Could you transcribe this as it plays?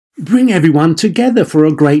Bring everyone together for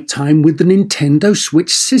a great time with the Nintendo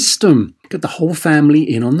Switch system. Get the whole family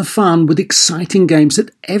in on the fun with exciting games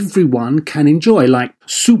that everyone can enjoy, like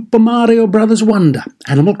Super Mario Bros. Wonder,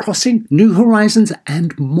 Animal Crossing, New Horizons,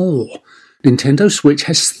 and more. Nintendo Switch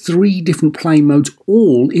has 3 different play modes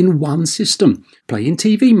all in one system. Play in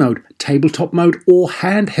TV mode, tabletop mode, or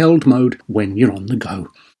handheld mode when you're on the go.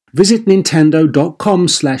 Visit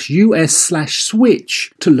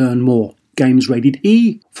nintendo.com/US/Switch to learn more. Games rated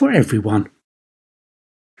E for everyone.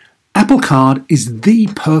 Apple Card is the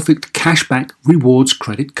perfect cashback rewards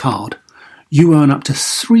credit card. You earn up to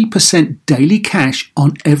 3% daily cash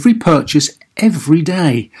on every purchase every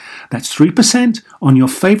day. That's 3% on your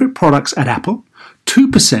favorite products at Apple,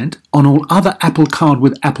 2% on all other Apple Card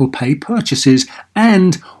with Apple Pay purchases,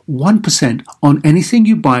 and 1% on anything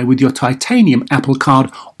you buy with your titanium Apple Card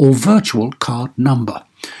or virtual card number.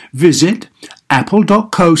 Visit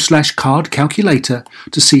apple.co/card calculator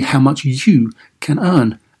to see how much you can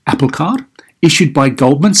earn. Apple Card, issued by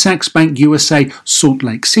Goldman Sachs Bank USA, Salt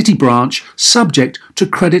Lake City branch, subject to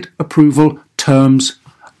credit approval. Terms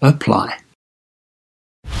apply.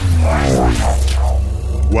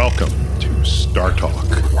 Welcome to Star Talk,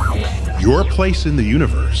 your place in the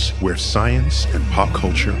universe where science and pop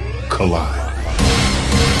culture collide.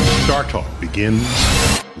 Star Talk begins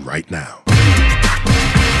right now.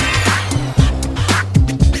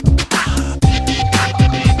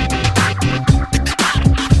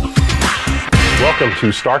 Welcome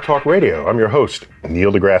to Star Talk Radio. I'm your host,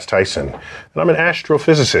 Neil deGrasse Tyson, and I'm an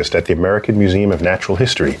astrophysicist at the American Museum of Natural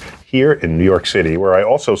History here in New York City, where I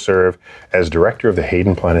also serve as director of the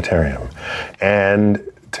Hayden Planetarium. And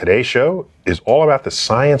today's show is all about the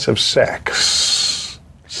science of sex.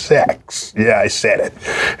 Sex. Yeah, I said it.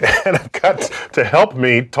 And I've got to help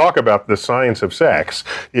me talk about the science of sex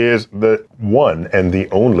is the one and the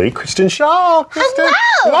only Kristen Shaw. Kristen,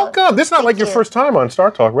 hello. Welcome. This is not like your first time on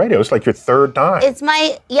Star Talk Radio. It's like your third time. It's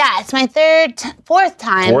my fourth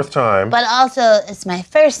time. Fourth time. But also, it's my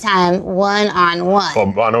first time one-on-one. Oh,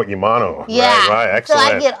 mano y mano. Yeah. Right, excellent.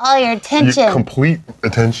 So I get all your attention. Your complete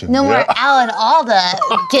attention. No more Alan Alda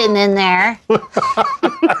getting in there.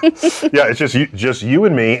 Yeah, it's just you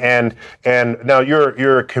and me, and now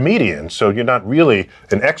you're a comedian, so you're not really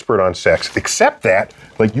an expert on sex, except that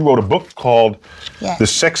like you wrote a book called The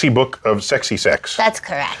Sexy Book of Sexy Sex. That's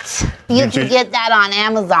correct. You can get that on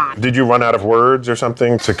Amazon. Did you run out of words or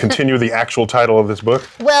something to continue the actual title of this book?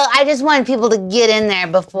 Well, I just wanted people to get in there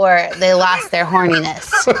before they lost their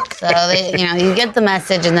horniness. So you get the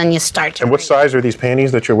message and then you start to. And what size are these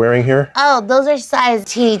panties that you're wearing here? Oh, those are size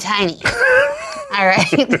teeny tiny. All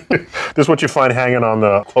right. This is what you find hanging on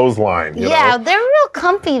the clothesline. You know? They're real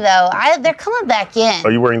comfy though. They're coming back in.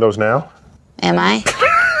 Are you wearing those now? Am I?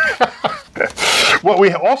 What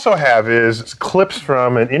we also have is clips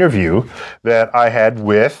from an interview that I had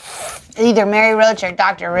with either Mary Roach or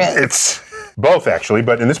Dr. Ruth. It's both, actually,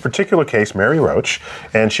 but in this particular case, Mary Roach,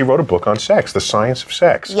 and she wrote a book on sex, The Science of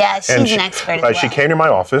Sex. Yeah, she's an expert as well. She came to my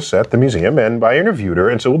office at the museum, and I interviewed her,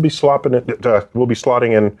 and so we'll be slotting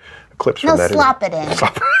in clips from that. No, slop it in.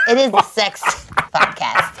 It is a sex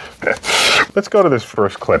podcast. Let's go to this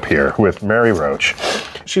first clip here with Mary Roach.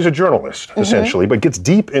 She's a journalist, essentially, but gets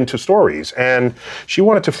deep into stories, and she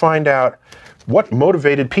wanted to find out what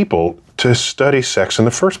motivated people to study sex in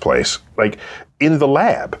the first place, like in the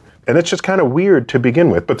lab. And it's just kind of weird to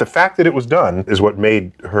begin with, but the fact that it was done is what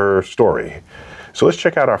made her story. So let's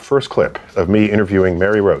check out our first clip of me interviewing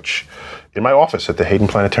Mary Roach in my office at the Hayden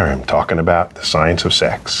Planetarium, talking about the science of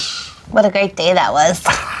sex. What a great day that was.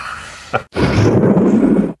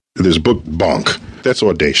 This book, Bonk, that's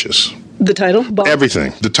audacious. The title? Bonk.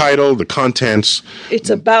 Everything. The title, the contents.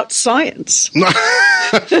 It's about science.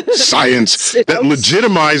 Science that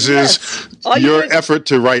legitimizes your effort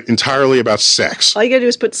to write entirely about sex. All you gotta do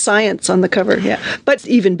is put science on the cover, yeah. But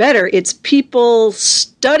even better, it's people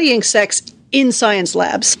studying sex in science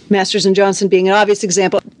labs. Masters and Johnson being an obvious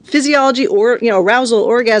example. Physiology or, arousal,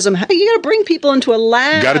 orgasm. You got to bring people into a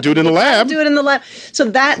lab. You got to do it in the lab. So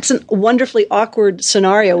that's a wonderfully awkward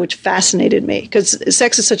scenario, which fascinated me because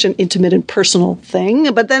sex is such an intimate and personal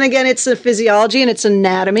thing. But then again, it's a physiology and it's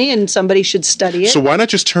anatomy, and somebody should study it. So why not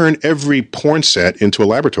just turn every porn set into a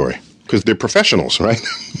laboratory? Because they're professionals, right?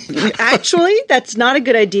 Actually, that's not a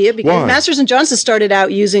good idea because Masters and Johnson started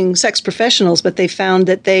out using sex professionals, but they found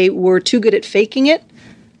that they were too good at faking it.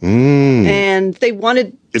 And they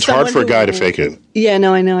wanted It's hard for a guy to fake it. Yeah,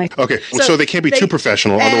 no, I know. Okay, so they can't be too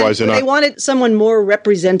professional, otherwise they're not. They wanted someone more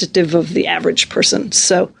representative of the average person.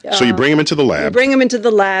 So you bring them into the lab. You bring them into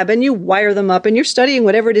the lab, and you wire them up, and you're studying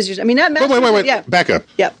whatever it is. Wait. Yeah. Back up.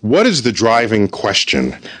 Yeah. What is the driving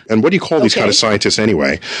question, and what do you call these kind of scientists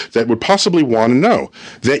anyway, that would possibly want to know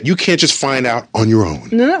that you can't just find out on your own?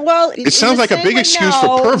 No, well, it sounds like a big excuse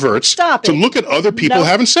for perverts to look at other people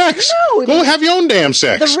having sex. No, go have your own damn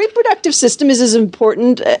sex. The reproductive system is as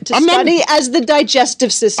important to study as the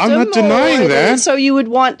digestive system. I'm not denying that. So you would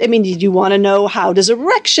want, you want to know how does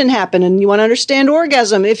erection happen, and you want to understand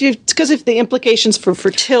orgasm. Because if the implications for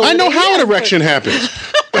fertility. I know how an erection happens.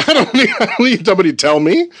 I don't need somebody to tell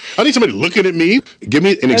me. I need somebody looking at me. Give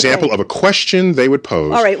me an example of a question they would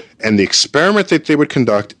pose. All right. And the experiment that they would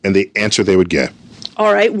conduct and the answer they would get.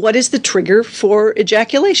 All right. What is the trigger for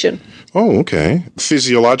ejaculation? Oh, okay.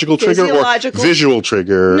 Physiological trigger or visual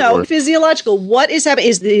trigger? No, physiological. What is happening?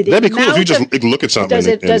 Is the that'd be cool if you just look at something.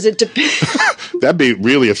 Does it depend? That'd be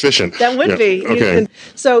really efficient. That would be. Okay.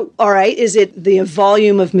 So, all right. Is it the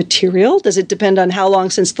volume of material? Does it depend on how long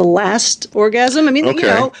since the last orgasm? And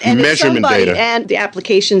measurement data. And the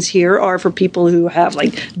applications here are for people who have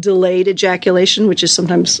delayed ejaculation, which is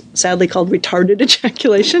sometimes sadly called retarded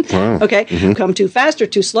ejaculation. Wow. Okay. Come too fast or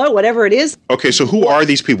too slow, whatever it is. Okay. So who are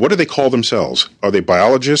these people? What do they call themselves? Are they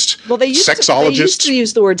biologists? Well, they used sexologists? to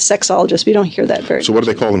use the word sexologist. We don't hear that very much. So what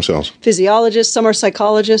do they call themselves? Physiologists. Some are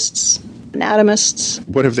psychologists, anatomists.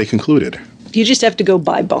 What have they concluded? You just have to go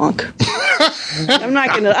buy bonk. I'm not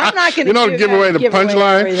gonna. You don't give away the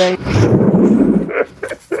punchline.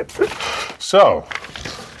 So,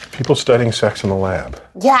 people studying sex in the lab.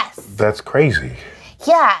 Yes. That's crazy.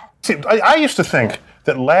 Yeah. See, I used to think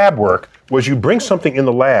that lab work was you bring something in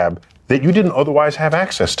the lab that you didn't otherwise have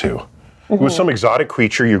access to. Mm-hmm. It was some exotic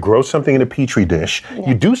creature, you grow something in a petri dish,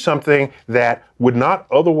 you do something that would not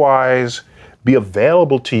otherwise be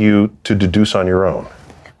available to you to deduce on your own.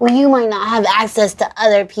 Well, you might not have access to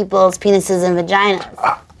other people's penises and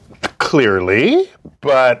vaginas. Clearly,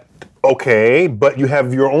 but you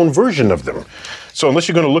have your own version of them. So unless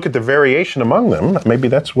you're going to look at the variation among them, maybe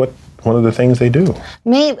that's one of the things they do.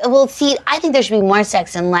 I think there should be more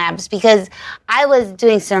sex in labs because I was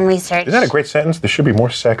doing some research. Isn't that a great sentence? There should be more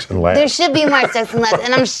sex in labs. There should be more sex in labs,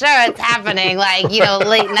 and I'm sure it's happening,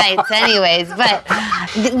 late nights anyways, but...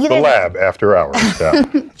 The lab after hours, yeah.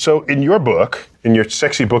 So in your book, in your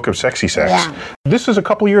sexy book of sexy sex, this is a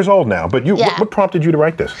couple years old now, but what prompted you to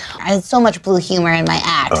write this? I had so much blue humor in my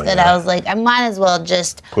act I was like, I might as well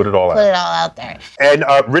just put it all out there. And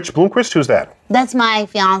Rich Bloomquist, who's that? That's my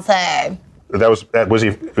fiance. Was he still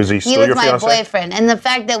your fiance? He was my boyfriend, and the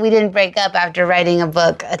fact that we didn't break up after writing a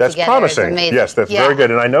book together is amazing. Yes, that's very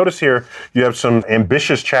good. And I notice here you have some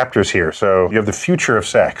ambitious chapters here. So you have the future of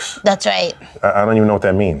sex. That's right. I don't even know what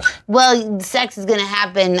that means. Well, sex is going to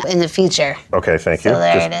happen in the future. Okay, thank you.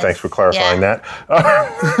 Thanks for clarifying that.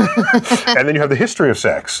 And then you have the history of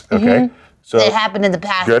sex. Okay. Mm-hmm. So it happened in the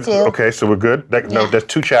past too. Okay, so we're good. That's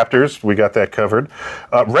 2 chapters. We got that covered.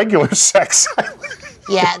 Regular sex.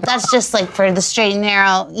 Yeah, that's just for the straight and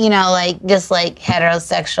narrow, just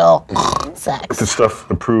heterosexual sex. The stuff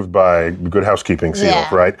approved by Good Housekeeping seal,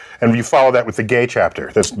 right? And you follow that with the gay chapter.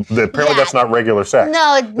 Apparently that's not regular sex.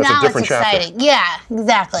 No, that's now a different it's exciting. Chapter. Yeah,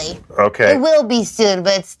 exactly. Okay. It will be soon,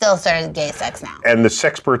 but it's still started as gay sex now. And the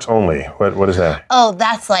sexperts only. What is that? Oh,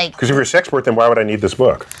 that's because if you're a sexpert, then why would I need this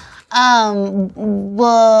book?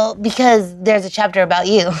 Well, because there's a chapter about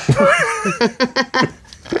you.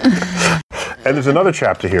 And there's another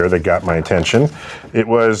chapter here that got my attention. It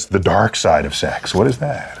was the dark side of sex. What is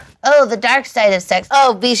that? Oh, the dark side of sex.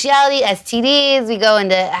 Oh, bestiality, STDs. We go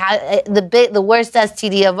into the worst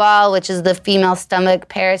STD of all, which is the female stomach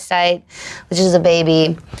parasite, which is a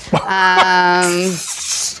baby. HIV/AIDS.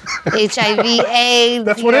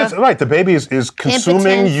 That's what it is. Right. The baby is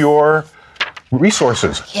consuming your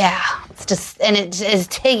resources. Yeah. And it is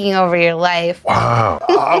taking over your life. Wow.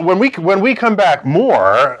 When we come back,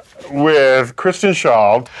 more with Kristen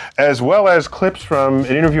Schaal, as well as clips from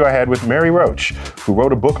an interview I had with Mary Roach, who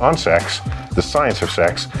wrote a book on sex, The Science of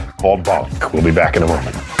Sex, called Bonk. We'll be back in a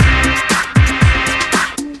moment.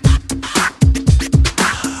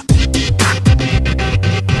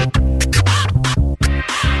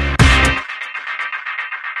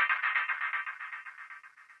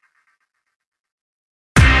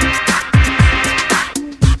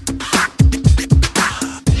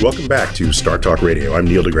 Welcome back to Star Talk Radio. I'm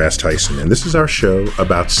Neil deGrasse Tyson, and this is our show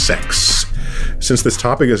about sex. Since this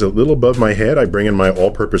topic is a little above my head, I bring in my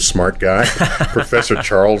all-purpose smart guy, Professor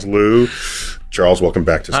Charles Liu. Charles, welcome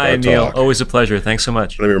back to Star Hi, Talk. Neil. Always a pleasure. Thanks so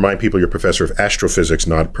much. Let me remind people you're professor of astrophysics,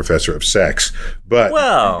 not a professor of sex. But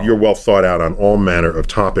you're well thought out on all manner of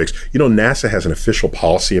topics. You know, NASA has an official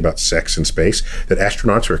policy about sex in space that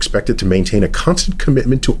astronauts are expected to maintain a constant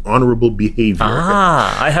commitment to honorable behavior.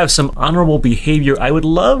 I have some honorable behavior I would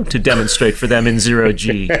love to demonstrate for them in zero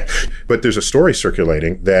G. But there's a story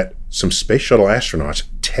circulating that some space shuttle astronauts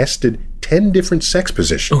tested 10 different sex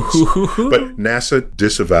positions. But NASA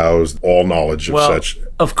disavows all knowledge of such.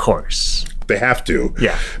 Of course. They have to.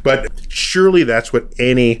 Yeah. But surely that's what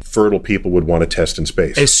any fertile people would want to test in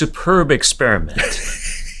space. A superb experiment.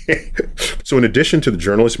 So in addition to the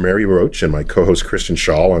journalist Mary Roach and my co-host Kristen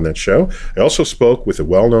Schaal on that show, I also spoke with a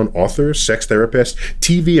well-known author, sex therapist,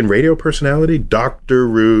 TV and radio personality, Dr.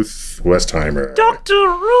 Ruth Westheimer. Dr.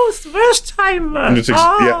 Ruth Westheimer!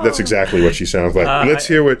 Yeah, that's exactly what she sounds like. Let's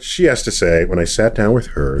hear what she has to say when I sat down with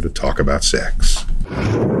her to talk about sex.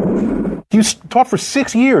 You taught for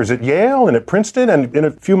 6 years at Yale and at Princeton, and in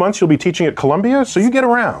a few months you'll be teaching at Columbia, so you get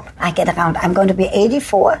around. I get around. I'm going to be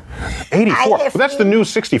 84. 84? Well, that's the new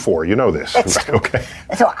 64. You know this. That's true. Okay.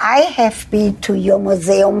 So I have been to your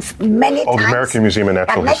museum many times. The American Museum of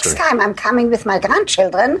Natural History. But next time I'm coming with my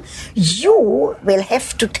grandchildren, you will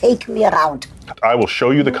have to take me around. I will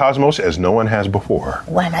show you the cosmos as no one has before.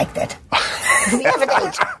 Oh, I like that. We have a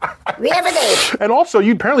date. We have a date. And also,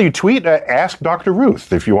 you tweet Ask Dr.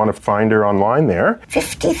 Ruth if you want to find her online there.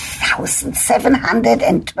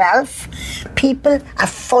 50,712 people are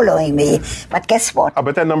following me. But guess what? I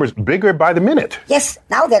bet that number's bigger by the minute. Yes,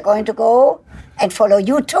 now they're going to go and follow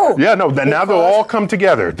you too. Yeah, no, now they'll all come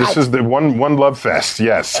together. This is the one love fest,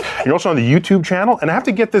 yes. You're also on the YouTube channel, and I have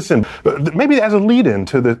to get this in, maybe as a lead-in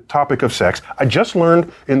to the topic of sex. I just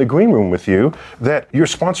learned in the green room with you that you're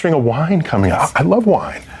sponsoring a wine coming up. I love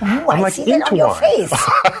wine. Ooh, I'm I like see that on your wine. face.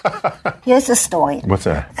 Here's a story. What's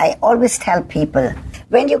that? I always tell people,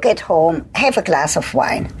 when you get home, have a glass of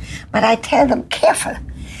wine. But I tell them, careful.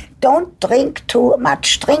 Don't drink too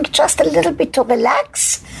much. Drink just a little bit to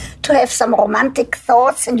relax, to have some romantic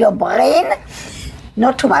thoughts in your brain.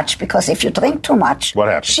 Not too much, because if you drink too much, what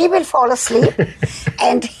happens? She will fall asleep,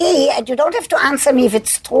 and you don't have to answer me if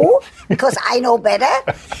it's true, because I know better,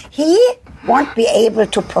 he won't be able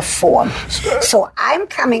to perform. So I'm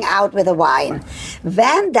coming out with a wine.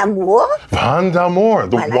 Vin d'Amour. Vin d'Amour,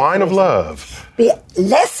 the wine of love. Be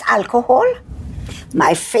less alcohol.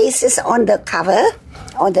 My face is on the cover,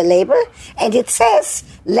 on the label, and it says,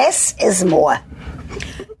 less is more.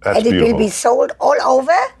 That's and it beautiful. will be sold all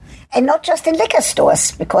over, and not just in liquor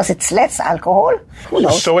stores, because it's less alcohol. Who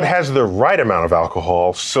knows? So it has the right amount of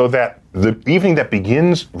alcohol so that the evening that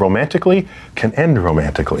begins romantically can end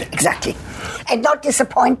romantically. Exactly. And not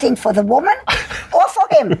disappointing for the woman or for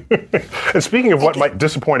him. And speaking of what might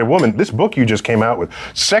disappoint a woman, this book you just came out with,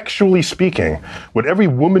 Sexually Speaking, What Every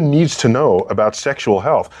Woman Needs to Know About Sexual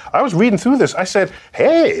Health. I was reading through this. I said,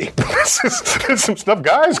 hey, this is some stuff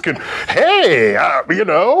guys could, how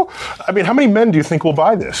many men do you think will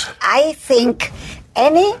buy this? I think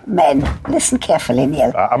any man, listen carefully,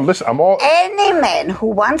 Neil. I'm listening. I'm all. Any man who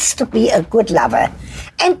wants to be a good lover,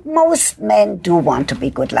 and most men do want to be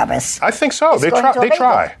good lovers. I think so. They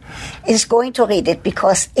try. Is going to read it,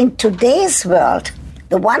 because in today's world,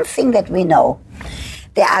 the one thing that we know,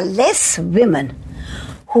 there are less women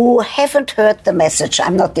who haven't heard the message.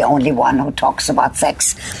 I'm not the only one who talks about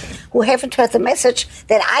sex, who haven't heard the message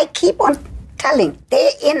that I keep on telling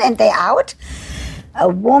day in and day out. A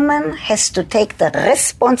woman has to take the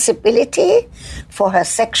responsibility for her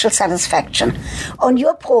sexual satisfaction. On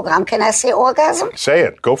your program, can I say orgasm? Say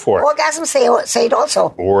it. Go for it. Orgasm, say it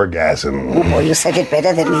also. Orgasm. Oh, you said it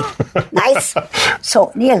better than me. Nice.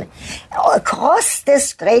 So, Neil, across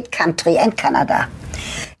this great country and Canada,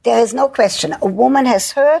 there is no question. A woman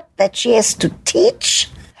has heard that she has to teach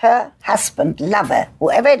her husband, lover,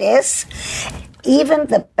 whoever it is, even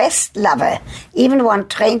the best lover, even one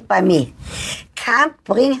trained by me, can't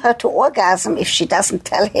bring her to orgasm if she doesn't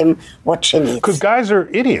tell him what she needs. Because guys are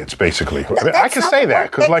idiots, basically. No, I can say that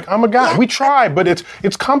because, I'm a guy. Yeah, we try, but it's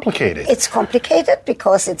complicated. It's complicated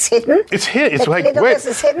because it's hidden. It's hidden. It's like, wait,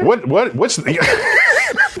 what's the...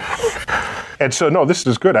 And so, no, this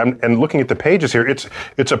is good. And looking at the pages here, it's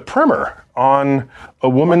a primer on a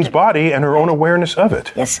woman's body and her own awareness of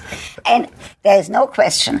it. Yes. And there's no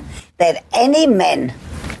question that any man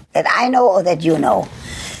that I know or that you know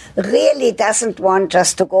really doesn't want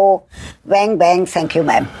just to go bang, bang, thank you,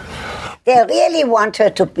 ma'am. They really want her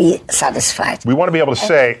to be satisfied. We want to be able to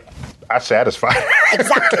say, I'm satisfied.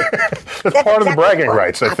 Exactly. That's part of the bragging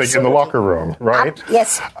rights, I think, in the locker room, right?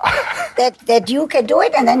 Yes. that you can do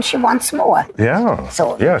it, and then she wants more. Yeah.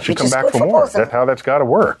 So yeah, she come back for more. That's how that's got to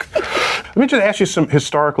work. Let me just ask you some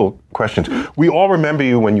historical questions. We all remember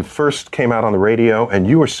you when you first came out on the radio, and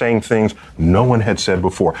you were saying things no one had said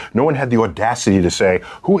before. No one had the audacity to say,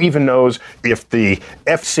 who even knows if the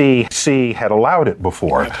FCC had allowed it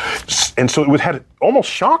before? And so it had almost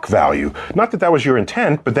shock value. Not that that was your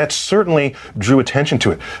intent, but that certainly drew attention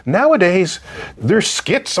to it. Nowadays, there's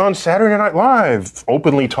skits on Saturday Night Live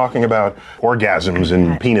openly talking about orgasms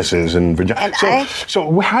and penises and vagina.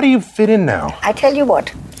 So how do you fit in now? I tell you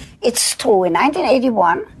what, it's true. In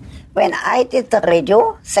 1981, when I did the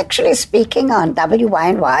radio, Sexually Speaking, on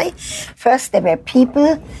WYNY, first there were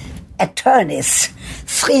people, attorneys,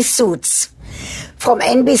 3 suits from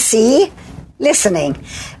NBC, listening.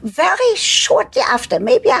 Very shortly after,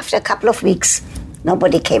 maybe after a couple of weeks,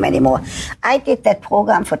 nobody came anymore. I did that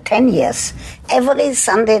program for 10 years. Every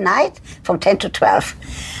Sunday night from 10 to 12.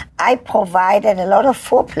 I provided a lot of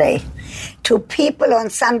foreplay to people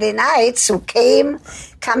on Sunday nights who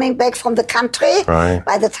coming back from the country. Right.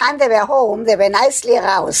 By the time they were home, they were nicely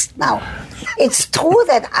aroused. Now, it's true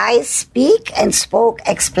that I speak and spoke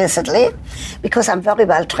explicitly because I'm very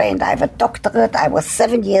well trained. I have a doctorate. I was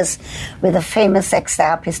 7 years with a famous sex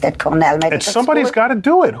therapist at Cornell Medical And somebody's School. got to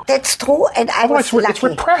do it. That's true, and I was lucky. It's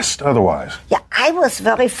repressed otherwise. Yeah, I was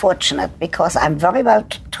very fortunate because I'm very well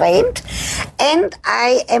trained and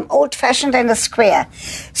I am old-fashioned and a square.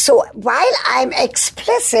 So while I'm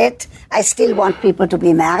explicit, I still want people to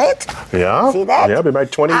be married. Yeah. See that? Yeah, be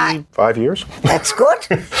about 25 years. That's good.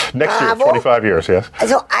 Next year, Bravo. 25 years, yes.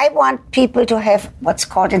 So I want people to have what's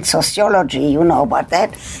called in sociology, you know about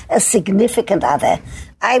that, a significant other.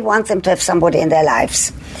 I want them to have somebody in their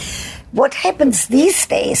lives. What happens these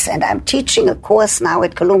days, and I'm teaching a course now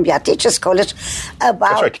at Columbia Teachers College about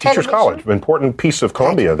That's right, Teachers College, important piece of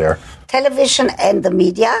Columbia there. television and the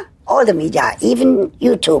media, all the media, even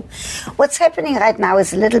YouTube. What's happening right now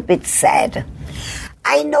is a little bit sad.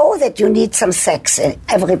 I know that you need some sex in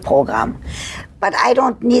every program, but I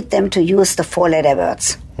don't need them to use the 4-letter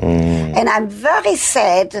words. And I'm very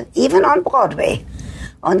sad, even on Broadway,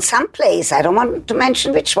 on some place, I don't want to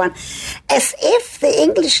mention which one, as if the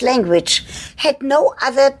English language had no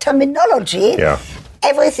other terminology. Yeah.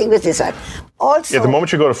 Everything with this one. Also, Yeah, the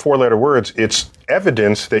moment you go to 4-letter words, it's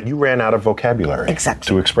evidence that you ran out of vocabulary Exactly.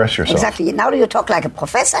 to express yourself. Exactly. Now you talk like a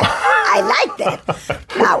professor. I like that.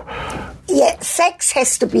 Now, yeah, sex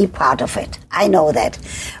has to be part of it. I know that.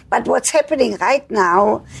 But what's happening right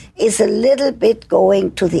now is a little bit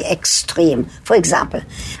going to the extreme. For example,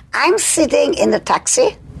 I'm sitting in a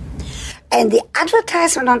taxi, and the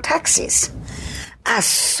advertisement on taxis are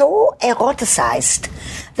so eroticized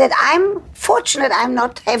that I'm fortunate I'm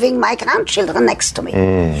not having my grandchildren next to me.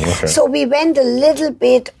 Okay. So we went a little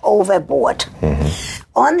bit overboard.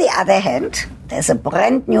 On the other hand, there's a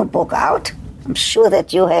brand new book out. I'm sure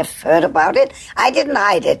that you have heard about it. I didn't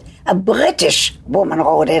write it. A British woman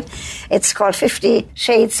wrote it. It's called 50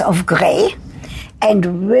 Shades of Grey.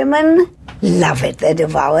 And women love it. They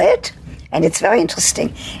devour it. And it's very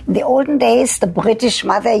interesting. In the olden days, the British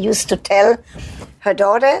mother used to tell her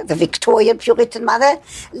daughter, the Victorian Puritan mother,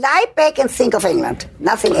 lie back and think of England.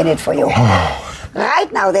 Nothing in it for you. Right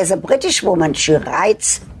now, there's a British woman. She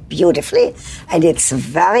writes beautifully, and it's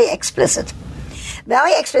very explicit.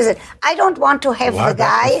 Very explicit. I don't want to have the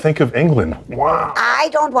guy. Think of England. Wow. I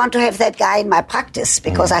don't want to have that guy in my practice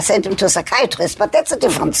because I sent him to a psychiatrist, but that's a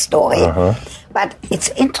different story. But it's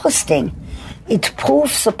interesting. It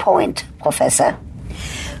proves the point, Professor.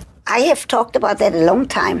 I have talked about that a long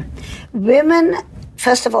time. Women,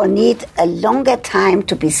 first of all, need a longer time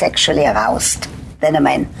to be sexually aroused than a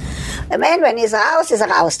man. A man, when he's aroused, is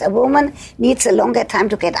aroused. A woman needs a longer time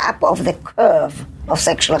to get up off the curve of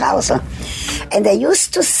sexual arousal. And they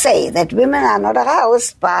used to say that women are not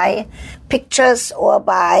aroused by pictures or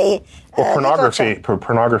by pornography.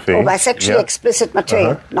 or by sexually explicit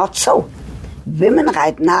material. Not so. Women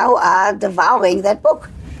right now are devouring that book,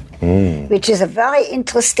 which is a very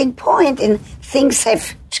interesting point. In things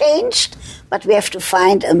have changed, but we have to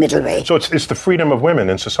find a middle way. So it's the freedom of women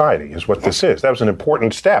in society is what this is. That was an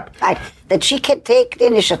important step. Right, that she can take the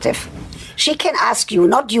initiative. She can ask you,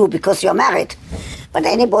 not you because you're married, but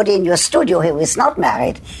anybody in your studio who is not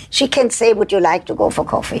married, she can say, would you like to go for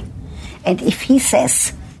coffee? And if he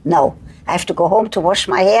says, no, I have to go home to wash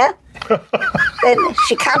my hair, then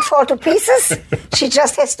she can't fall to pieces. She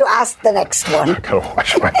just has to ask the next one. Gotta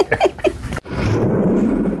wash my hair.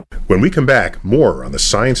 When we come back, more on the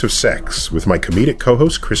science of sex with my comedic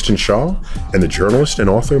co-host Kristen Shaw and the journalist and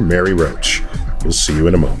author Mary Roach. We'll see you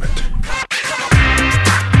in a moment.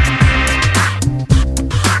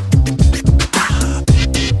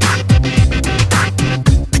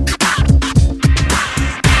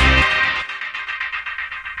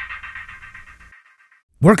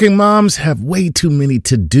 Working moms have way too many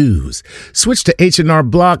to-dos. Switch to H&R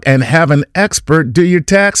Block and have an expert do your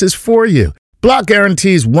taxes for you. Block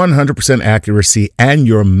guarantees 100% accuracy and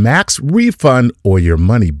your max refund or your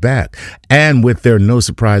money back. And with their no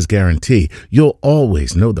surprise guarantee, you'll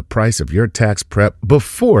always know the price of your tax prep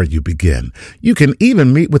before you begin. You can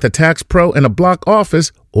even meet with a tax pro in a Block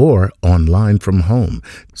office or online from home.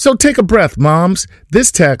 So take a breath, moms.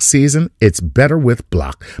 This tax season, it's better with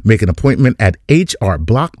Block. Make an appointment at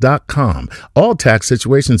hrblock.com. All tax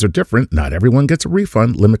situations are different. Not everyone gets a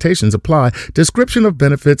refund. Limitations apply. Description of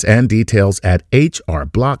benefits and details at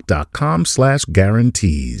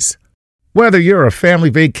hrblock.com/guarantees. Whether you're a family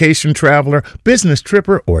vacation traveler, business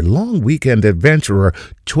tripper, or long weekend adventurer,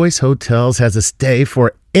 Choice Hotels has a stay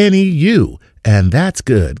for any you. And that's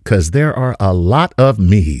good, because there are a lot of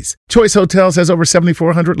me's. Choice Hotels has over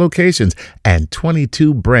 7,400 locations and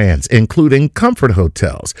 22 brands, including Comfort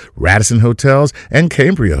Hotels, Radisson Hotels, and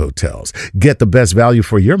Cambria Hotels. Get the best value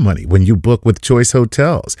for your money when you book with Choice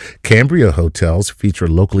Hotels. Cambria Hotels feature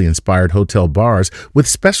locally inspired hotel bars with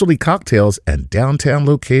specialty cocktails and downtown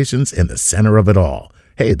locations in the center of it all.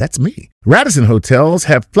 Hey, that's me. Radisson Hotels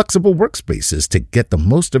have flexible workspaces to get the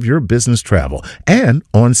most of your business travel and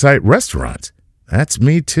on-site restaurants. That's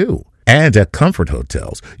me too. And at Comfort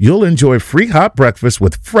Hotels, you'll enjoy free hot breakfast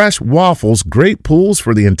with fresh waffles, great pools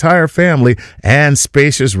for the entire family, and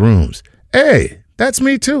spacious rooms. Hey, that's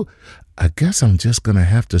me too. I guess I'm just going to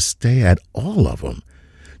have to stay at all of them.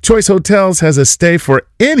 Choice Hotels has a stay for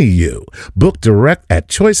any you. Book direct at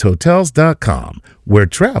choicehotels.com, where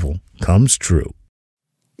travel comes true.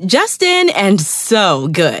 Just in and so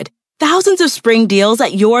good. Thousands of spring deals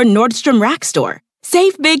at your Nordstrom Rack store.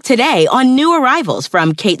 Save big today on new arrivals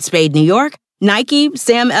from Kate Spade New York, Nike,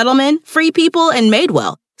 Sam Edelman, Free People, and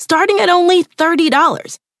Madewell, starting at only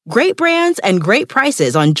 $30. Great brands and great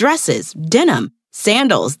prices on dresses, denim,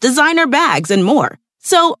 sandals, designer bags, and more.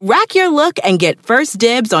 So rack your look and get first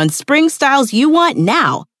dibs on spring styles you want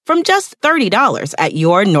now from just $30 at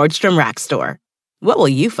your Nordstrom Rack store. What will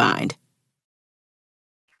you find?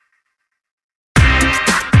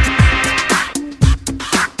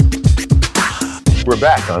 We're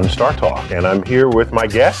back on Star Talk, and I'm here with my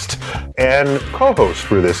guest and co-host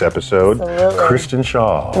for this episode, Absolutely. Kristen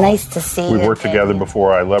Schaal. Nice to see you. We've worked together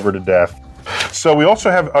before. I love her to death. So we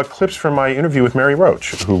also have clips from my interview with Mary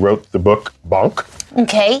Roach, who wrote the book Bunk.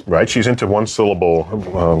 Okay. Right? She's into one-syllable,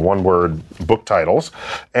 one-word book titles,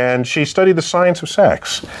 and she studied the science of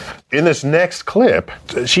sex. In this next clip,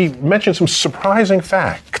 she mentioned some surprising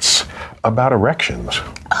facts about erections.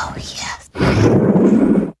 Oh, yes.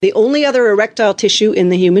 The only other erectile tissue in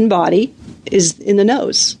the human body is in the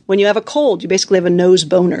nose. When you have a cold, you basically have a nose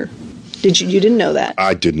boner. You didn't know that?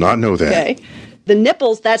 I did not know that. Okay. The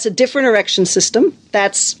nipples, that's a different erection system.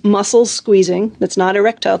 That's muscles squeezing. That's not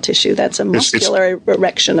erectile tissue. That's a muscular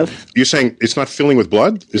erection of... You're saying it's not filling with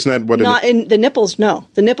blood? Isn't that what not in the nipples, no.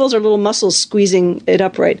 The nipples are little muscles squeezing it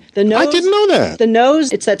upright. The nose... I didn't know that. The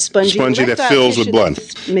nose, it's that spongy that fills with blood.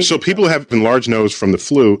 So people who have enlarged nose from the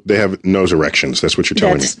flu, they have nose erections. That's what you're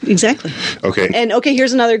telling me. Exactly. Okay. And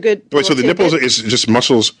here's another good... Wait, so the nipples is just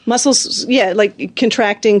muscles? Muscles, yeah, like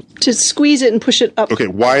contracting to squeeze it and push it up. Okay,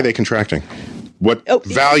 why are they contracting? What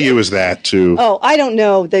value is that to... Oh, I don't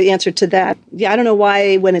know the answer to that. Yeah, I don't know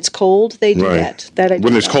why when it's cold they do that.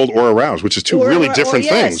 When it's cold or aroused, which is two really different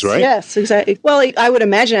things, right? Yes, exactly. Well, I would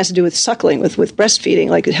imagine it has to do with suckling, with breastfeeding.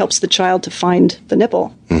 Like it helps the child to find the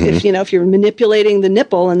nipple. Mm-hmm. If you're manipulating the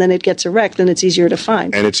nipple and then it gets erect, then it's easier to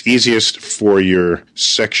find. And it's easiest for your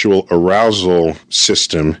sexual arousal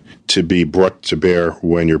system to be brought to bear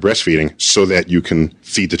when you're breastfeeding so that you can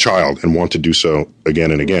feed the child and want to do so again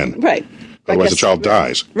and again. Right. Otherwise, the child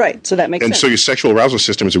dies. Right, so that makes sense. And so your sexual arousal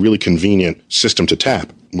system is a really convenient system to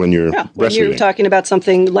tap when you're breastfeeding. When you're talking about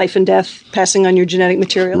something, life and death, passing on your genetic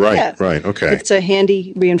material. Right, right, okay. It's a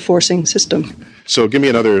handy reinforcing system. So give me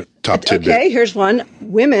another top tidbit. Okay, here's one.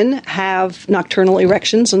 Women have nocturnal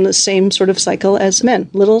erections on the same sort of cycle as men.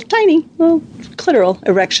 Little clitoral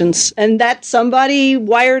erections. And that somebody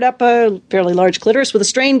wired up a fairly large clitoris with a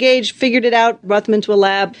strain gauge, figured it out, brought them into a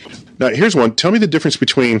lab. Now, here's one. Tell me the difference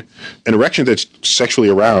between an erection that's sexually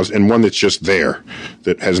aroused and one that's just there,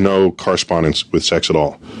 that has no correspondence with sex at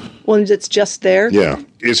all. One that's just there? Yeah.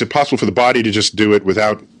 Is it possible for the body to just do it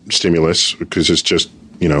without stimulus because it's just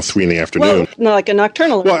 3 in the afternoon? Well, not like a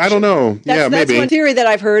nocturnal erection. Well, I don't know. That's maybe. One theory that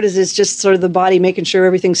I've heard is just sort of the body making sure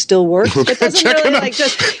everything still works. It doesn't really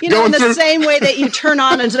in the same way that you turn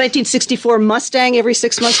on a 1964 Mustang every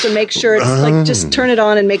 6 months to make sure it's like just turn it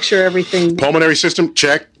on and make sure everything. Pulmonary system,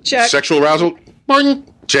 check. Check. Sexual arousal, boing,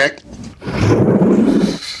 check.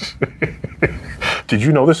 Did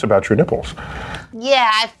you know this about your nipples? Yeah,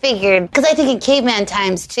 I figured. Because I think in caveman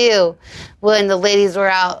times, too, when the ladies were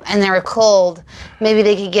out and they were cold, maybe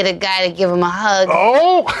they could get a guy to give them a hug.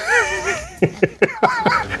 Oh!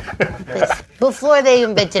 Before they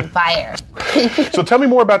invented fire. So tell me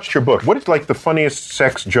more about your book. What is like the funniest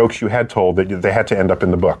sex jokes you had told that they had to end up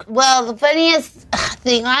in the book? Well, the funniest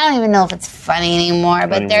thing, I don't even know if it's funny anymore,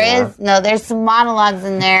 but there's some monologues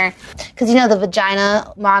in there. Because you know the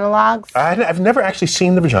vagina monologues? I've never actually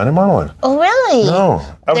seen the vagina monologue. Oh, really? No.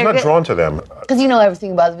 I was not drawn to them. Because you know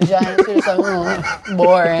everything about the vagina. So it's like,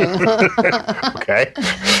 boring. Okay.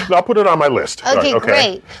 I'll put it on my list. Okay,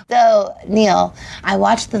 great. So, Neil, I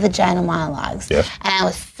watched the vagina monologues. Yes. And I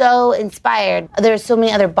was so inspired. There were so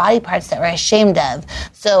many other body parts that we're ashamed of.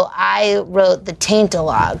 So I wrote the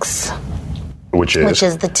taintologues. Which is? Which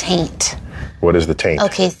is the taint. What is the taint?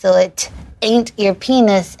 Okay, so it ain't your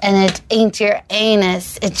penis and it ain't your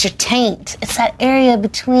anus. It's your taint. It's that area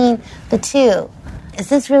between the two. Is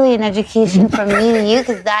this really an education from me to you?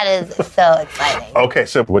 Because that is so exciting. Okay,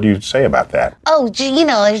 so what do you say about that? Oh, you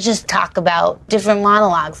know, let's just talk about different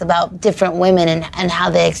monologues about different women and how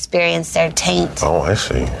they experience their taint. Oh, I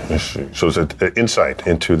see. So it's an insight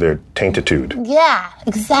into their taintitude. Yeah,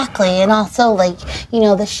 exactly. And also, like, you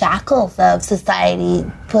know, the shackles of society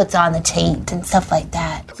puts on the taint and stuff like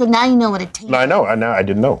that. So now you know what a taint is. No, I know. I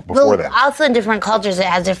didn't know before that. Also in different cultures, it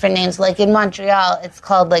has different names. Like in Montreal, it's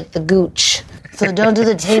called, like, the gooch. So don't do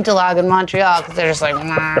the taintologue in Montreal because they're just like,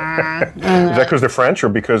 nah. Is that because they're French or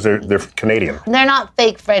because they're Canadian? They're not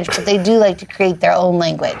fake French, but they do like to create their own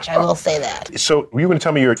language. I will say that. So you were going to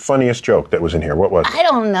tell me your funniest joke that was in here. What was it? I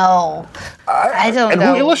don't know. I don't know. And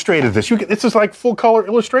who illustrated this? This is like full color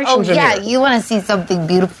illustrations in here. Oh, yeah. You want to see something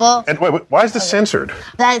beautiful? And wait, why is this censored?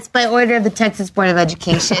 That's by order of the Texas Board of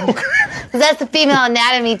Education. Because that's the female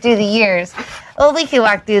anatomy through the years. Well, we can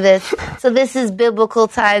walk through this. So this is biblical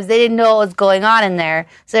times. They didn't know what was going on in there.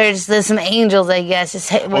 So there's some angels, I guess, just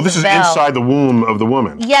hit with this is bell. inside the womb of the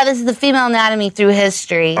woman. Yeah, this is the female anatomy through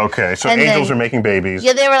history. Okay, so and angels are making babies.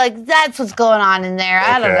 Yeah, they were like, that's what's going on in there.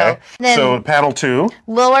 I don't know. Then so panel 2.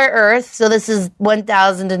 Lower Earth. So this is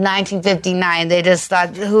 1000 to 1959. They just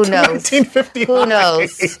thought, who knows? 1959. Who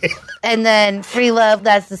knows? And then Free Love,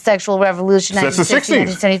 that's the sexual revolution, so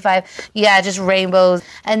 1960, 1975. Yeah, just rainbows.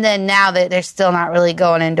 And then now they're still not really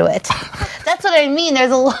going into it. That's what I mean.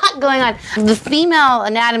 There's a lot going on. The female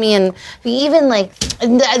anatomy and even like,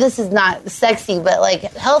 this is not sexy, but like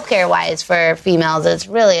healthcare wise for females, it's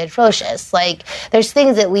really atrocious. Like there's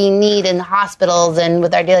things that we need in the hospitals and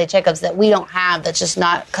with our daily checkups that we don't have that's just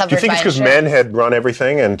not covered by Do you think it's because men had run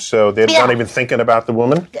everything and so they're not even thinking about the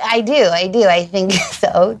woman? I do. I think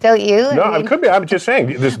so. Don't you? No, it could be. I'm just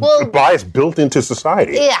saying. There's bias built into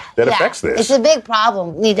society that affects this. It's a big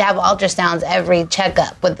problem. We need to have ultrasounds every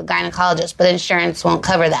checkup with the gynecologist, but insurance won't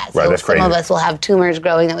cover that. Right, so that's crazy. Some of us will have tumors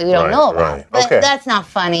growing that we don't know about. Right. But okay. that's not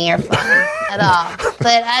funny or fun at all.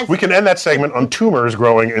 But we can end that segment on tumors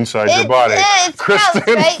growing inside your body. It's Kristen,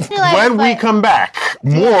 gross, right? when we come back,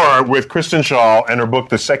 more with Kristen Schaal and her book,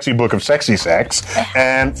 The Sexy Book of Sexy Sex,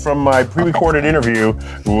 and from my pre-recorded interview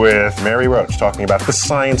with Mary Roach talking about the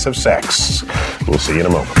science of sex. We'll see you in a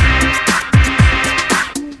moment.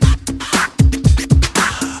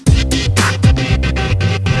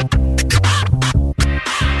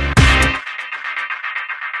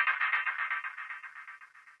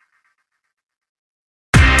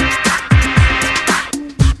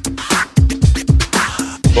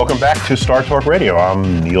 Welcome back to Star Talk Radio.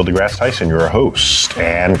 I'm Neil deGrasse Tyson, your host,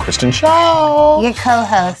 and Kristen Schaal. Your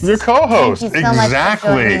co-host. Your co-host. Thank you so much for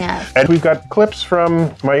joining us. And we've got clips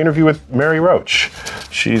from my interview with Mary Roach.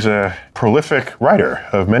 She's a prolific writer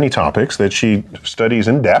of many topics that she studies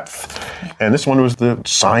in depth. And this one was the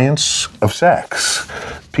science of sex.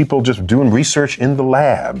 People just doing research in the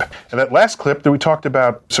lab. And that last clip that we talked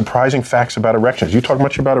about surprising facts about erections. You talk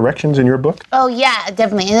much about erections in your book? Oh, yeah,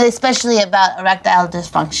 definitely. And especially about erectile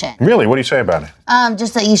dysfunction. Really? What do you say about it?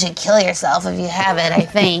 Just that you should kill yourself if you have it, I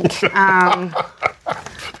think.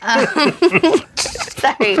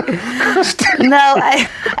 Sorry. No,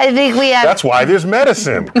 I think we have... That's why there's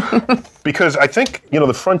medicine. Because I think,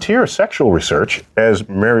 the frontier of sexual research, as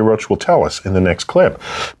Mary Roach will tell us in the next clip,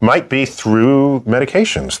 might be through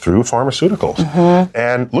medications, through pharmaceuticals. Mm-hmm.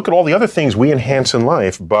 And look at all the other things we enhance in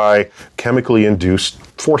life by chemically induced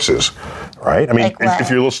forces, right? I mean, like if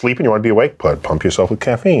you're a little sleepy and you want to be awake, pump yourself with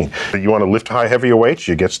caffeine. You want to lift heavier weights,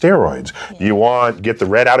 you get steroids. Yeah. You want to get the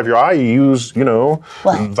red out of your eye, you use,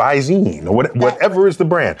 Visine, or whatever is the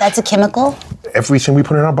brand. That's a chemical? Everything we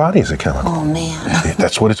put in our body is a chemical. Oh, man.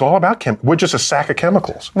 That's what it's all about. We're just a sack of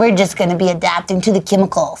chemicals. We're just going to be adapting to the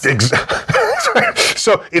chemicals. Exactly.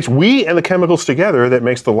 So it's we and the chemicals together that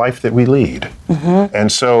makes the life that we lead.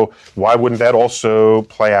 And so why wouldn't that also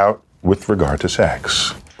play out with regard to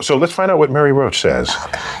sex? So let's find out what Mary Roach says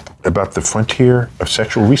about the frontier of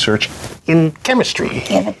sexual research in chemistry.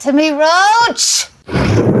 Give it to me, Roach!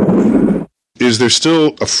 Is there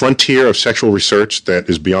still a frontier of sexual research that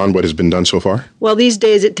is beyond what has been done so far? Well, these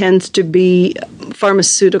days it tends to be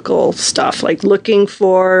pharmaceutical stuff, like looking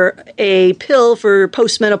for a pill for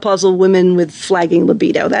postmenopausal women with flagging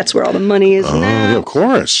libido. That's where all the money is now. Yeah, of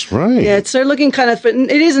course, right. Yeah, they're looking kind of,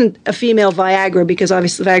 it isn't a female Viagra because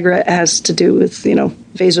obviously Viagra has to do with,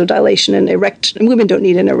 vasodilation and erection. Women don't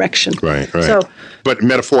need an erection. Right. So, but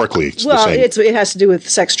metaphorically, it's well, the same. it has to do with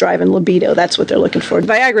sex drive and libido. That's what they're looking for.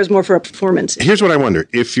 Viagra is more for a performance. Here's what I wonder.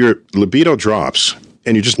 If your libido drops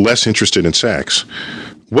and you're just less interested in sex,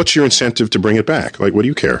 what's your incentive to bring it back? Like, what do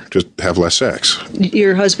you care? Just have less sex.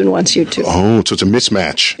 Your husband wants you to. Oh, so it's a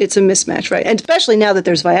mismatch. It's a mismatch, right? And especially now that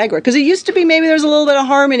there's Viagra. Because it used to be maybe there's a little bit of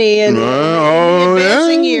harmony in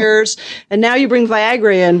advancing years. And now you bring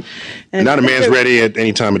Viagra in. And not a man's ready at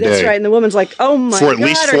any time of day. That's right. And the woman's like, oh my God. For at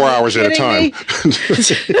least 4 hours at a time.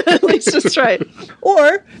 At least that's right.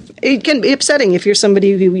 Or it can be upsetting if you're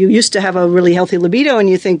somebody who you used to have a really healthy libido and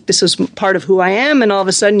you think this is part of who I am, and all of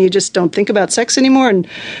a sudden you just don't think about sex anymore, and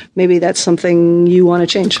maybe that's something you want to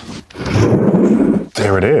change.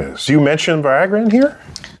 There it is. You mentioned Viagra in here?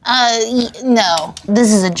 No.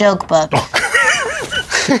 This is a joke book.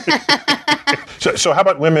 So how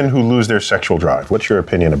about women who lose their sexual drive? What's your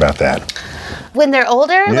opinion about that? When they're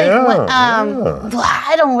older? Yeah, Well,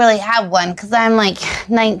 I don't really have one because I'm like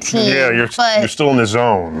 19. Yeah, you're still in the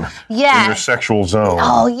zone. Yeah. In your sexual zone.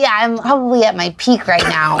 Oh, yeah, I'm probably at my peak right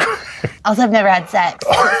now. Also, I've never had sex.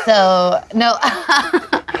 So, no.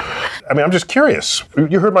 I mean, I'm just curious.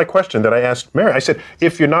 You heard my question that I asked Mary. I said,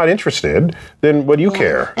 if you're not interested, then what do you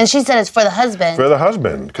care? And she said it's for the husband. For the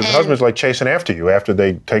husband. Because the husband's like chasing after you after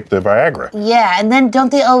they take the Viagra. Yeah, and then don't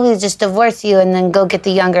they always just divorce you and then go get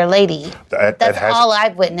the younger lady? That's all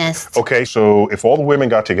I've witnessed. Okay, so if all the women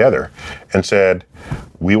got together and said,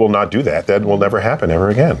 we will not do that, that will never happen ever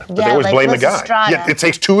again. But they always blame the guy. Yeah, it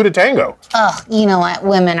takes two to tango. Oh, you know what?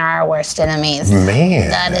 Women are our worst enemies.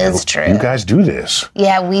 Man. That is true. You guys do this.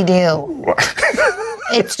 Yeah, we do.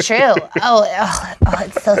 It's true. Oh,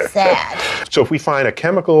 it's so sad. So if we find a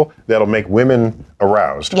chemical that'll make women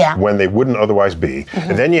aroused when they wouldn't otherwise be,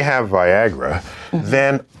 and then you have Viagra,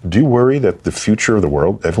 then do you worry that the future of the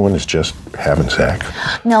world, everyone is just having sex?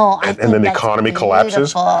 No, I think and then the that's economy beautiful.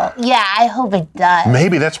 collapses? Yeah, I hope it does.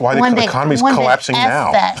 Maybe that's why the economy's collapsing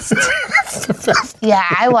now. Yeah,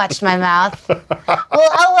 I watched my mouth.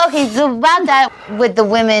 Well, okay, so about that with the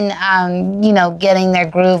women, getting their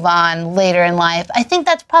groove on later in life, I think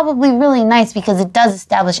that's probably really nice because it does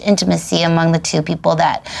establish intimacy among the two people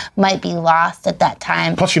that might be lost at that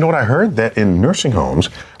time. Plus, you know what I heard? That in nursing homes,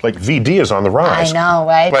 like VD is on the rise. I know,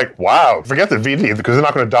 right? Like, wow, forget the VD because they're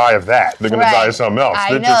not going to die of that. They're going to die of something else.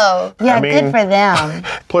 I know. Good for them.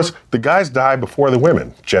 Plus, the guys die before the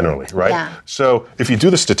women, generally, right? Yeah. So if you do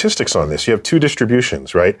the statistics on this, you have two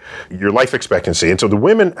distributions, right? Your life expectancy. And so the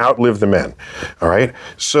women outlive the men, all right?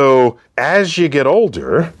 So as you get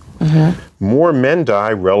older, more men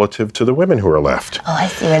die relative to the women who are left. Oh, I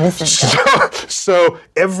see where this is going. So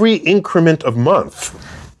every increment of month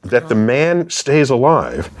that the man stays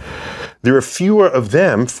alive, there are fewer of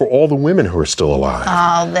them for all the women who are still alive.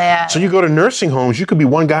 Oh, that. So you go to nursing homes, you could be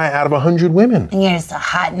one guy out of 100 women. And you're just a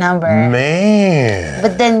hot number. Man.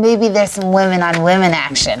 But then maybe there's some women on women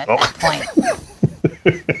action at that point.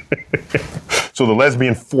 So the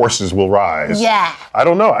lesbian forces will rise. Yeah. I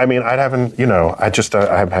don't know. I mean, I haven't, I just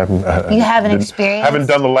haven't. You haven't experienced? Haven't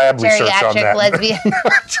done the lab research on that. Lesbian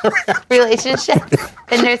relationships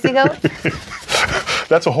in nursing homes?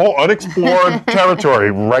 That's a whole unexplored territory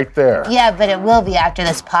right there. Yeah, but it will be after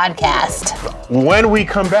this podcast. When we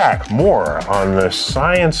come back, more on the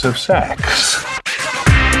science of sex.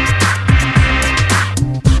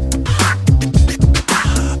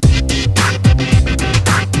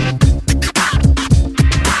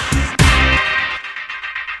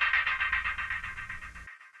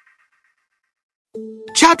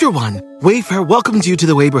 Chapter 1, Wayfair welcomes you to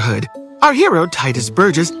the Wayborhood. Our hero, Titus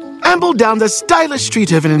Burgess, ambled down the stylish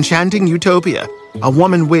street of an enchanting utopia. A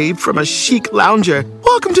woman waved from a chic lounger.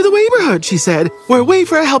 Welcome to the Wayborhood, she said, where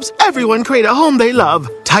Wayfair helps everyone create a home they love.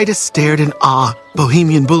 Titus stared in awe.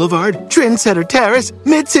 Bohemian Boulevard, Trendsetter Terrace,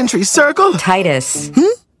 Mid-Century Circle. Titus,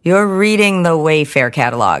 you're reading the Wayfair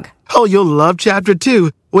catalog. Oh, you'll love Chapter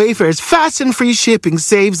 2. Wayfair's fast and free shipping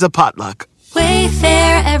saves a potluck.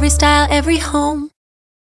 Wayfair, every style, every home.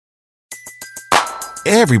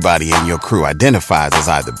 Everybody in your crew identifies as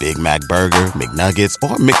either Big Mac Burger, McNuggets,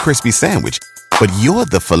 or McCrispy Sandwich. But you're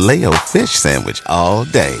the Filet-O-Fish Sandwich all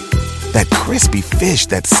day. That crispy fish,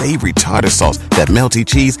 that savory tartar sauce, that melty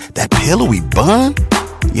cheese, that pillowy bun.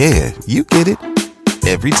 Yeah, you get it.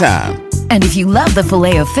 Every time. And if you love the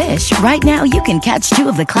Filet-O-Fish, right now you can catch 2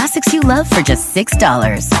 of the classics you love for just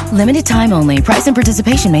 $6. Limited time only. Price and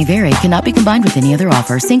participation may vary. Cannot be combined with any other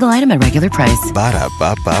offer. Single item at regular price.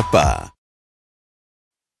 Ba-da-ba-ba-ba.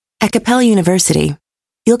 At Capella University,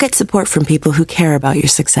 you'll get support from people who care about your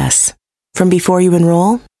success. From before you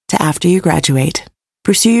enroll to after you graduate,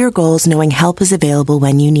 pursue your goals knowing help is available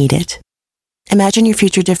when you need it. Imagine your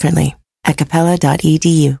future differently at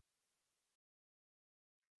capella.edu.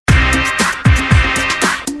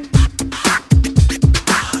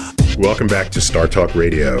 Welcome back to Star Talk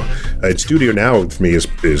Radio. In studio now with me is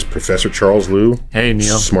Professor Charles Liu. Hey,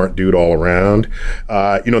 Neil. Smart dude all around.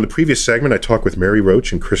 In the previous segment, I talked with Mary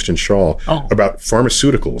Roach and Kristen Schaal about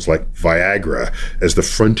pharmaceuticals like Viagra as the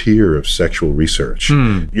frontier of sexual research.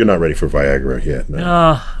 You're not ready for Viagra yet,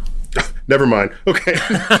 no? Never mind. Okay.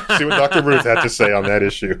 See what Dr. Ruth had to say on that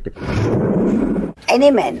issue. Any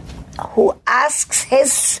man who asks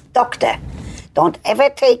his doctor, don't ever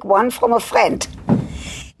take one from a friend.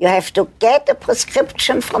 You have to get a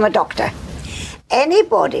prescription from a doctor.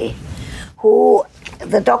 Anybody who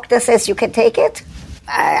the doctor says you can take it,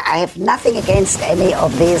 I have nothing against any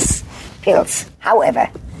of these pills. However,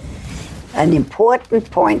 an important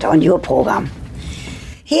point on your program.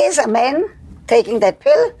 Here's a man taking that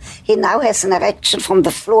pill. He now has an erection from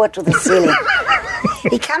the floor to the ceiling.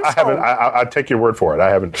 He comes home. I'll take your word for it. I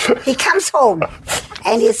haven't. He comes home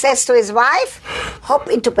and he says to his wife, hop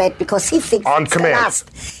into bed, because he thinks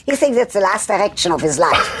he thinks it's the last erection of his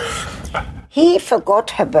life. He forgot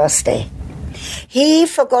her birthday. He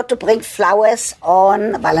forgot to bring flowers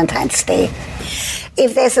on Valentine's Day.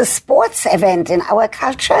 If there's a sports event in our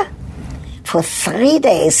culture, for 3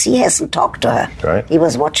 days he hasn't talked to her. Right. He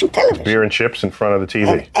was watching television. Beer and chips in front of the TV.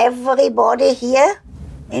 And everybody here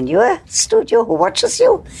in your studio who watches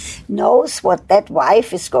you knows what that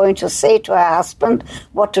wife is going to say to her husband,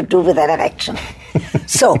 what to do with that erection.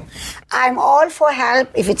 So, I'm all for help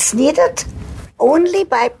if it's needed, only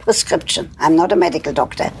by prescription. I'm not a medical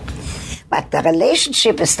doctor. But the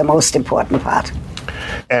relationship is the most important part.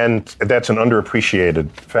 And that's an underappreciated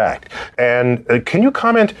fact. And can you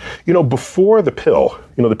comment, before the pill,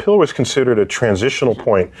 the pill was considered a transitional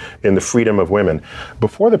point in the freedom of women.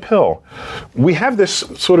 Before the pill, we have this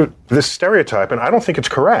stereotype, and I don't think it's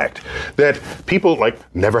correct, that people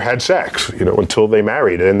never had sex, until they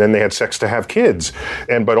married, and then they had sex to have kids.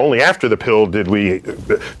 But only after the pill did we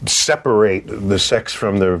separate the sex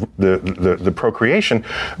from the procreation.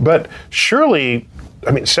 But surely,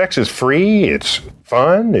 sex is free, it's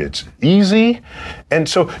fun, it's easy. And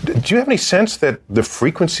so, do you have any sense that the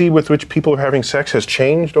frequency with which people are having sex has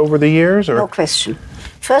changed over the years? Or? No question.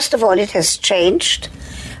 First of all, it has changed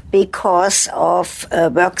because of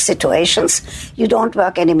work situations. You don't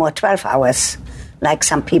work anymore 12 hours like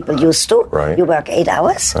some people used to. Right. You work 8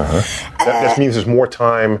 hours. That means there's more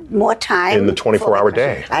time in the 24-hour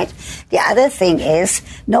day. Right. The other thing is,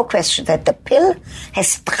 no question, that the pill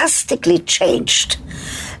has drastically changed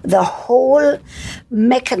the whole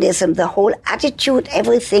mechanism, the whole attitude,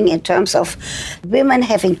 everything in terms of women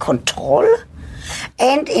having control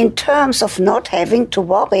and in terms of not having to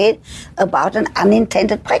worry about an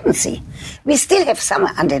unintended pregnancy. We still have some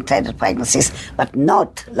unintended pregnancies, but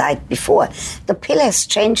not like before. The pill has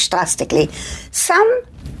changed drastically. Some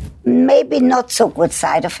maybe not so good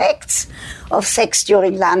side effects of sex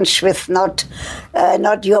during lunch with not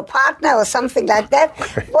your partner or something like that.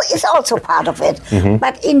 Well, it's also part of it. Mm-hmm.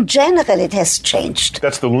 But in general, it has changed.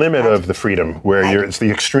 That's the limit of the freedom, where it's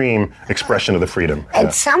the extreme expression of the freedom.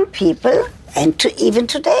 And some people, even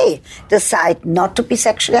today, decide not to be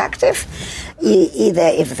sexually active, either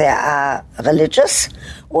if they are religious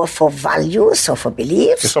or for values or for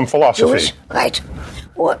beliefs. Some philosophy. Jewish, right.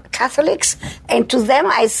 Or Catholics. And to them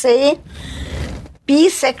I say, be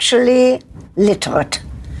sexually literate.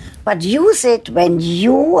 But use it when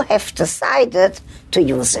you have decided to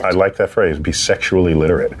use it. I like that phrase, be sexually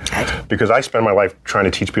literate. Right. Because I spend my life trying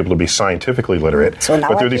to teach people to be scientifically literate.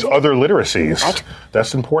 But there are these other literacies. Right.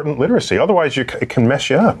 That's important literacy. Otherwise, it can mess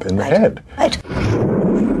you up in the head. Right.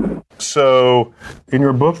 So, in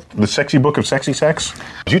your book, The Sexy Book of Sexy Sex,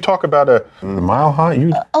 did you talk about the Mile High?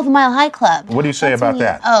 The Mile High Club. What do you say about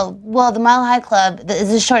that? The Mile High Club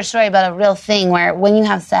is a short story about a real thing where when you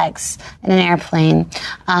have sex in an airplane,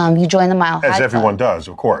 you join the Mile High Club. As everyone does,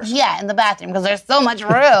 of course. Yeah, in the bathroom, because there's so much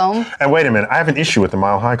room. And wait a minute, I have an issue with the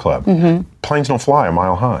Mile High Club. Mm-hmm. Planes don't fly a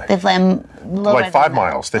mile high. They fly lower like 5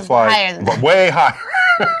 miles. They fly higher than that. Way higher.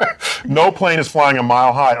 No plane is flying a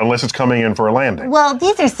mile high unless it's coming in for a landing. Well,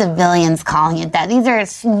 these are civilians calling it that. These are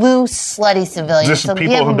loose, slutty civilians. This is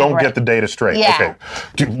people who don't get the data straight. Yeah. Okay.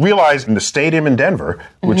 Do you realize in the stadium in Denver,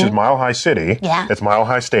 which is Mile High City, it's Mile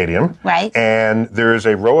High Stadium. Right. And there's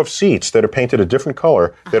a row of seats that are painted a different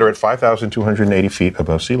color that are at 5,280 feet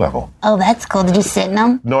above sea level. Oh, that's cool. Did you sit in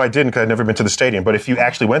them? No, I didn't because I'd never been to the stadium. But if you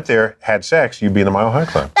actually went there, had sex, you'd be in the Mile High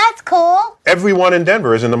Club. That's cool. Everyone in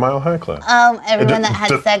Denver is in the Mile High Club. Everyone that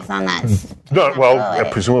had sex on that. No,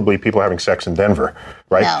 presumably people having sex in Denver,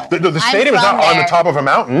 right? No, the stadium is not on the top of a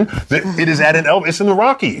mountain. It is at it's in the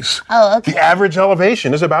Rockies. Oh, okay. The average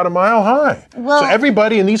elevation is about a mile high. Well, so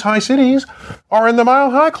everybody in these high cities are in the Mile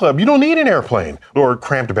High Club. You don't need an airplane or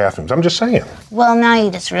cramped bathrooms. I'm just saying. Well, now you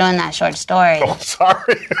just ruined that short story. Oh,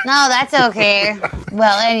 sorry. No, that's okay.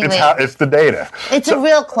 Well, anyway. It's the data. It's a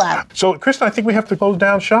real club. So, Kristen, I think we have to close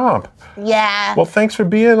down shop. Yeah. Well, thanks for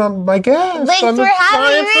being my guest. Thanks for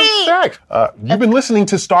having me. Sex. You've been listening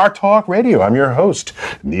to Star Talk Radio. I'm your host,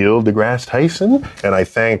 Neil deGrasse Tyson, and I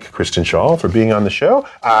thank Kristen Schaal for being on the show.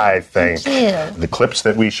 I thank the clips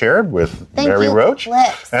that we shared with Mary Roach.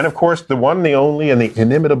 Clips. And, of course, the one, the only, and the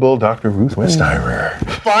inimitable Dr. Ruth Westheimer.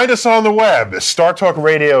 Find us on the web,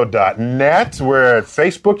 startalkradio.net. We're at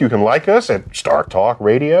Facebook. You can like us at Star Talk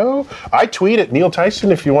Radio. I tweet at Neil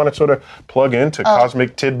Tyson if you want to sort of plug into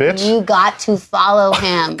Cosmic Tidbits. You got to follow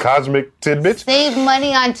him. Cosmic Tidbits. Save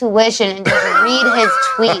money on tuition and just read his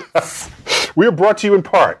tweets. We are brought to you in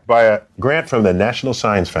part by a grant from the National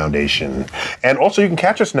Science Foundation. And also you can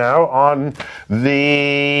catch us now on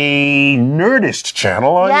the Nerdist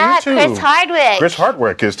channel on YouTube. Chris Hardwick. Chris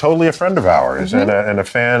Hardwick is totally a friend of ours and a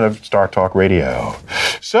fan of Star Talk Radio.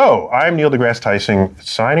 So, I'm Neil deGrasse Tyson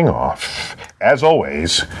signing off. As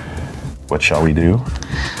always, what shall we do?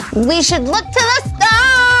 We should look to the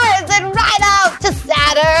stars and ride out to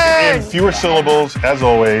Saturn. In fewer syllables, as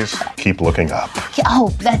always, keep looking up. Oh,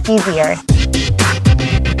 that's easier.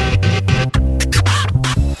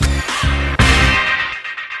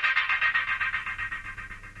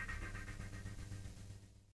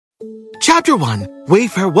 Chapter 1.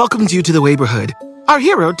 Wayfair welcomes you to the neighborhood. Our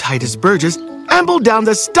hero, Titus Burgess, ambled down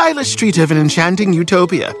the stylish street of an enchanting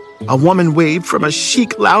utopia. A woman waved from a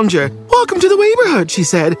chic lounger. "Welcome to the neighborhood," she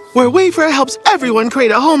said, "where Wayfair helps everyone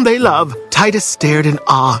create a home they love." Titus stared in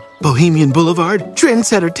awe. Bohemian Boulevard,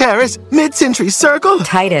 Trendsetter Terrace, Mid-Century Circle.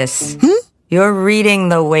 Titus, you're reading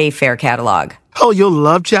the Wayfair catalog. Oh, you'll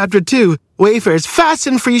love Chapter 2. Wayfair's fast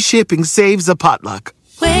and free shipping saves a potluck.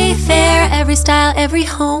 Wayfair, every style, every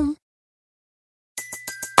home.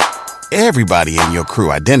 Everybody in your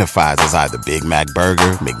crew identifies as either Big Mac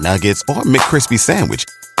Burger, McNuggets, or McCrispy Sandwich.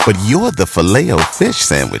 But you're the Filet-O-Fish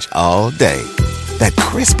Sandwich all day. That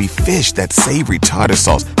crispy fish, that savory tartar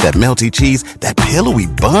sauce, that melty cheese, that pillowy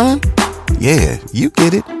bun. Yeah, you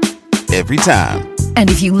get it. Every time. And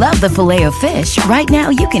if you love the Filet-O-Fish, right now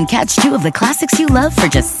you can catch 2 of the classics you love for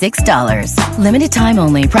just $6. Limited time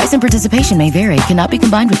only. Price and participation may vary. Cannot be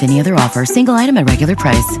combined with any other offer. Single item at regular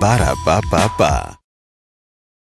price. Ba-da-ba-ba-ba.